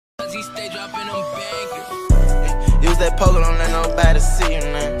Use that poker, don't let nobody see you,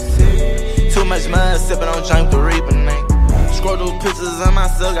 man. Too much mud, sipping on JUMPSHOT, man. Scroll through pictures of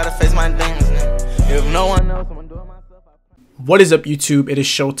myself, gotta face my demons, man. If no one knows, I'm gonna do it myself. What is up, YouTube? It is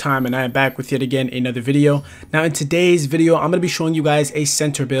showtime, and I am back with yet again another video. Now, in today's video, I'm going to be showing you guys a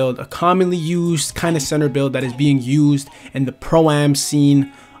center build, a commonly used kind of center build that is being used in the Pro-Am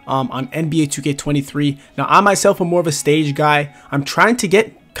scene on NBA 2K23. Now, I myself am more of a stage guy. I'm trying to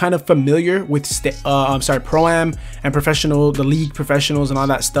get kind of familiar with Pro-Am and professional, the league professionals and all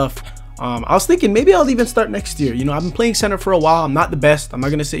that stuff. I was thinking maybe I'll even start next year. You know, I've been playing center for a while. I'm not the best. I'm not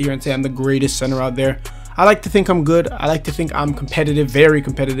going to sit here and say I'm the greatest center out there. I like to think I'm good. I like to think I'm competitive, very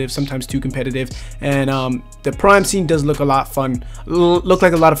competitive, sometimes too competitive. And the Pro-Am scene does look a lot fun, look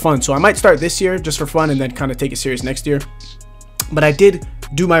like a lot of fun. So I might start this year just for fun and then kind of take it serious next year. But I did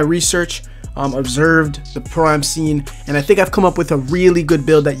do my research, observed the Pro-Am scene, and I think I've come up with a really good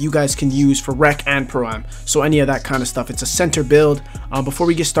build that you guys can use for Rec and Pro-Am. So any of that kind of stuff. It's a center build. Before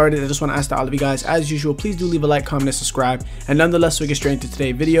we get started, I just want to ask all of you guys, as usual, please do leave a like, comment, and subscribe. And nonetheless, we get straight into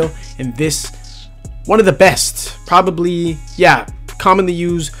today's video. In this, one of the best, probably, yeah, commonly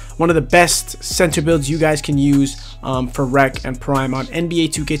used, one of the best center builds you guys can use for Rec and Pro-Am on NBA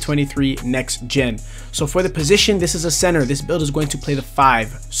 2K23 next gen. So for the position, this is a center. This build is going to play the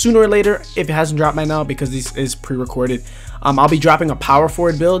 5 sooner or later, if it hasn't dropped by now, because this is pre-recorded. I'll be dropping a power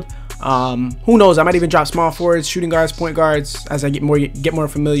forward build. Who knows, I might even drop small forwards, shooting guards, point guards, as I get more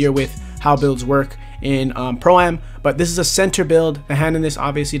familiar with how builds work in Pro-Am. But this is a center build. The hand in this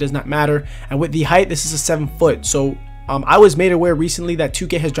obviously does not matter, and with the height, this is a 7 foot. So I was made aware recently that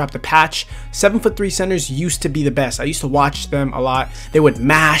 2K has dropped a patch. 7'3" centers used to be the best. I used to watch them a lot. They would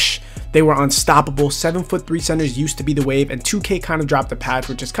mash. They were unstoppable. 7'3" centers used to be the wave, and 2K kind of dropped the patch,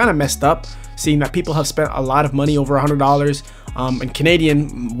 which is kind of messed up, seeing that people have spent a lot of money, over $100, and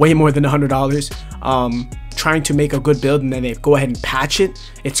Canadian way more than $100, trying to make a good build, and then they go ahead and patch it.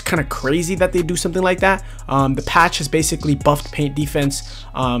 It's kind of crazy that they do something like that. The patch has basically buffed paint defense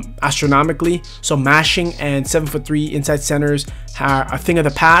astronomically, so mashing and 7'3" inside centers are a thing of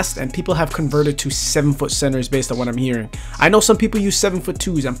the past, and people have converted to 7-foot centers based on what I'm hearing. I know some people use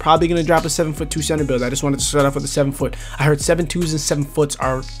 7'2s. I'm probably going to drop a 7'2" center build. I just wanted to start off with a 7 foot. I heard 7'2s and 7 foots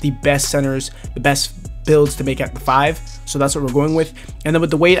are the best centers, the best builds to make at the 5, so that's what we're going with. And then with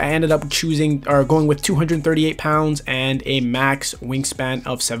the weight, I ended up going with 238 pounds and a max wingspan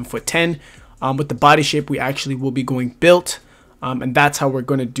of 7'10". With the body shape, we actually will be going built, and that's how we're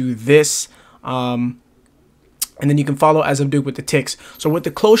going to do this. And then you can follow as I'm doing with the ticks. So with the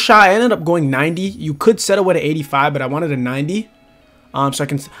close shot, I ended up going 90. You could settle with an 85, but I wanted a 90. So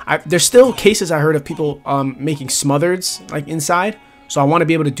there's still cases I heard of people making smothers like inside. So I want to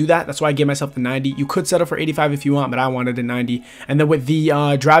be able to do that. That's why I gave myself the 90. You could settle for 85 if you want, but I wanted a 90. And then with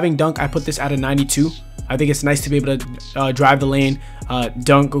the driving dunk, I put this at a 92. I think it's nice to be able to drive the lane,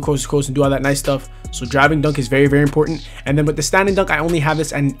 dunk, go coast to coast, and do all that nice stuff. So driving dunk is very, very important. And then with the standing dunk, I only have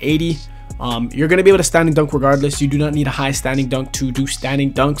this at an 80. You're going to be able to standing dunk regardless. You do not need a high standing dunk to do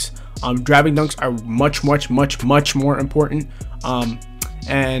standing dunks. Driving dunks are much more important.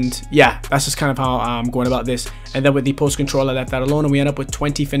 And yeah, that's just kind of how I'm going about this. And then with the post control, I left that alone, and we end up with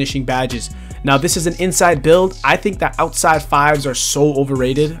 20 finishing badges. Now this is an inside build. I think that outside 5s are so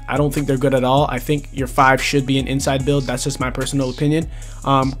overrated. I don't think they're good at all. I think your 5 should be an inside build. That's just my personal opinion.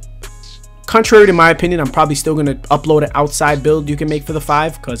 Contrary to my opinion, I'm probably still going to upload an outside build you can make for the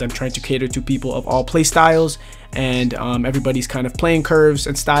 5, because I'm trying to cater to people of all play styles and everybody's kind of playing curves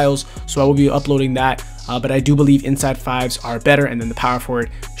and styles. So I will be uploading that, but I do believe inside 5s are better, and then the power forward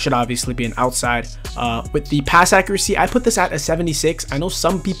should obviously be an outside. With the pass accuracy, I put this at a 76. I know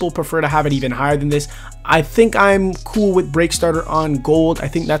some people prefer to have it even higher than this. I think I'm cool with break starter on gold. I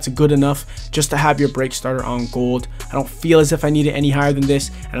think that's good enough just to have your break starter on gold. I don't feel as if I need it any higher than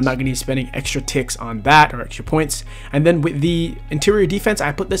this, and I'm not going to be spending extra ticks on that or extra points. And then with the interior defense,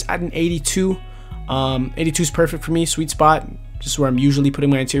 I put this at an 82. 82 is perfect for me, sweet spot. Just where I'm usually putting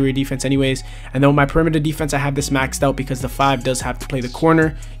my interior defense anyways. And then with my perimeter defense, I have this maxed out because the 5 does have to play the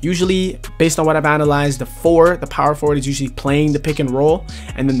corner. Usually, based on what I've analyzed, the 4, the power forward, is usually playing the pick and roll,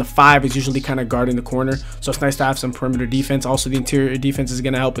 and then the 5 is usually kind of guarding the corner. So it's nice to have some perimeter defense. Also, the interior defense is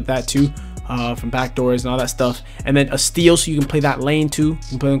going to help with that too, from back doors and all that stuff. And then a steal, so you can play that lane too. You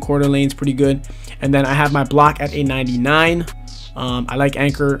can play in corner lanes pretty good. And then I have my block at a 99. I like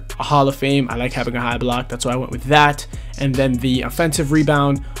anchor, a Hall of Fame. I like having a high block, that's why I went with that. And then the offensive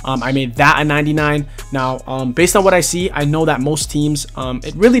rebound, I made that a 99. Now, based on what I see, I know that most teams,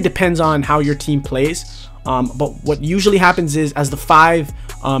 it really depends on how your team plays. But what usually happens is, as the 5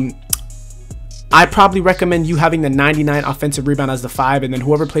 I probably recommend you having the 99 offensive rebound as the 5, and then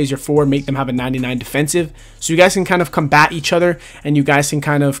whoever plays your 4, make them have a 99 defensive. So you guys can kind of combat each other, and you guys can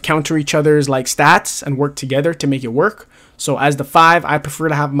kind of counter each other's like stats and work together to make it work. So as the 5, I prefer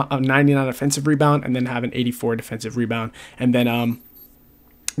to have a 99 offensive rebound and then have an 84 defensive rebound. And then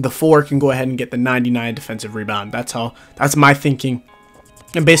the 4 can go ahead and get the 99 defensive rebound. That's my thinking.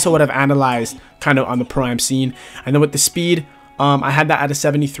 And based on what I've analyzed kind of on the pro-am scene. And then with the speed, I had that at a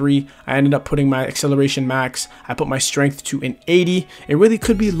 73. I ended up putting my acceleration max. I put my strength to an 80. It really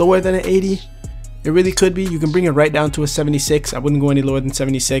could be lower than an 80. It really could be. You can bring it right down to a 76. I wouldn't go any lower than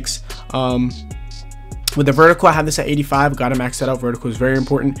 76. With the vertical, I had this at 85. Got to max that out. Vertical is very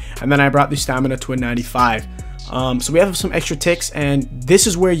important. And then I brought the stamina to a 95. So we have some extra ticks, and this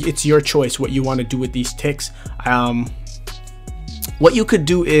is where it's your choice what you want to do with these ticks. What you could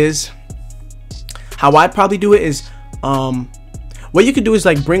do is, how I'd probably do it is, what you could do is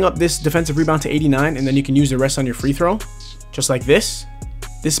like bring up this defensive rebound to 89, and then you can use the rest on your free throw, just like this.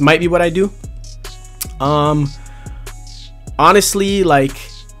 This might be what I do. Honestly, like,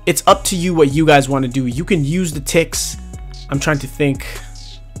 it's up to you what you guys want to do. You can use the ticks. I'm trying to think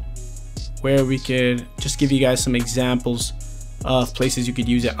where we could just give you guys some examples of places you could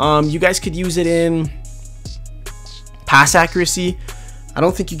use it. You guys could use it in pass accuracy. I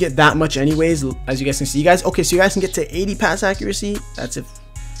don't think you get that much anyways, as you guys can see. Okay, so you guys can get to 80 pass accuracy. That's if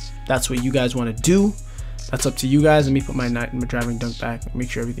that's what you guys want to do. That's up to you guys. Let me put my driving dunk back. Make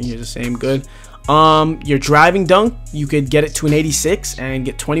sure everything here is the same. Good. Your driving dunk, you could get it to an 86 and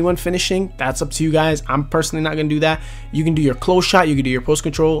get 21 finishing. That's up to you guys. I'm personally not gonna do that. You can do your close shot, you can do your post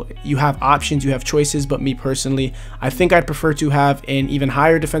control. You have options, you have choices, but me personally, I think I'd prefer to have an even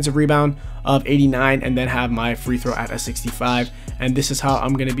higher defensive rebound of 89 and then have my free throw at a 65. And this is how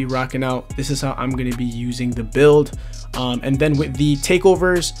I'm gonna be rocking out. This is how I'm gonna be using the build. And then with the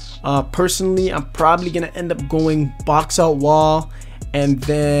takeovers, personally, I'm probably gonna end up going box out wall and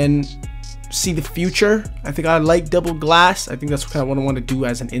then see the future. I think I like double glass. I think that's kind of what I want to do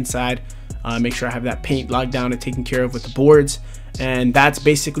as an inside. Make sure I have that paint locked down and taken care of with the boards. And that's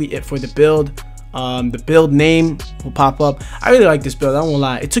basically it for the build. The build name will pop up. I really like this build, I won't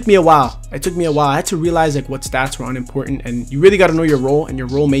lie. It took me a while. I had to realize like what stats were unimportant, and you really got to know your role, and your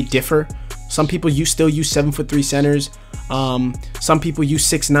role may differ. Some people still use 7'3" centers. Some people use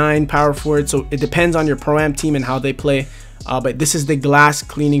 6'9" power forward. So it depends on your pro-am team and how they play. But this is the glass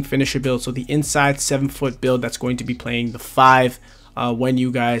cleaning finisher build. So the inside 7-foot build that's going to be playing the 5 when you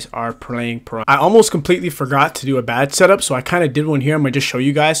guys are playing pro. I almost completely forgot to do a badge setup, so I kind of did one here. I'm gonna just show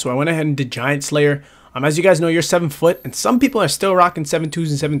you guys. So I went ahead and did Giant Slayer. As you guys know, you're 7 foot, and some people are still rocking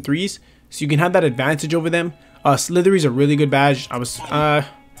 7.2s and 7.3s, so you can have that advantage over them. Slithery's a really good badge. I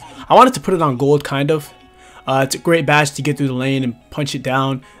wanted to put it on gold, kind of. It's a great badge to get through the lane and punch it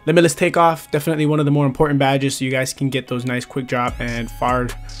down. Limitless takeoff, definitely one of the more important badges, so you guys can get those nice quick drop and far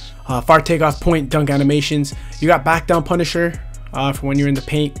takeoff point dunk animations. You got back down Punisher for when you're in the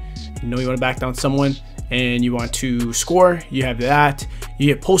paint. You know you want to back down someone and you want to score. You have that. You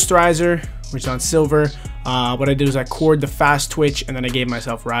get Posterizer, which is on silver. What I did was I cored the fast twitch, and then I gave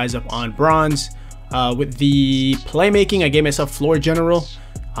myself rise up on bronze. With the playmaking, I gave myself floor general.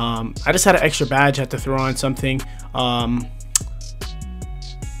 I just had an extra badge, had to throw on something.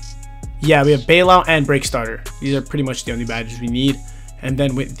 Yeah, we have bailout and break starter. These are pretty much the only badges we need. And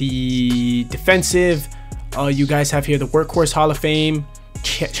then with the defensive, you guys have here the workhorse Hall of Fame,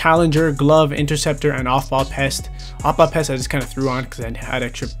 challenger, glove, interceptor, and off-ball pest. Off-ball pest I just kind of threw on because I had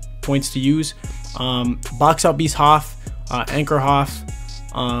extra points to use. Box out beast Hoff, anchor Hoff,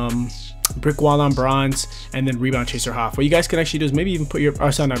 brick wall on bronze, and then rebound chaser Hoff. What you guys can actually do is maybe even put your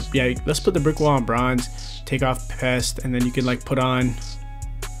yeah, let's put the brick wall on bronze, take off pest, and then you can like put on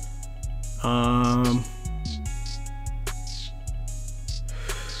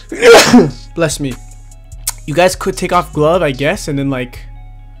bless me, you guys could take off glove, I guess, and then like,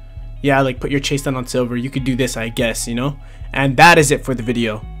 yeah, like put your chase down on silver. You could do this, I guess, you know. And that is it for the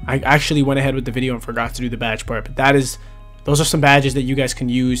video. I actually went ahead with the video and forgot to do the badge part, but those are some badges that you guys can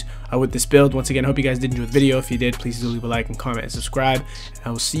use with this build. Once again, I hope you guys did enjoy the video. If you did, please do leave a like and comment and subscribe. And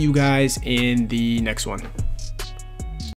I will see you guys in the next one.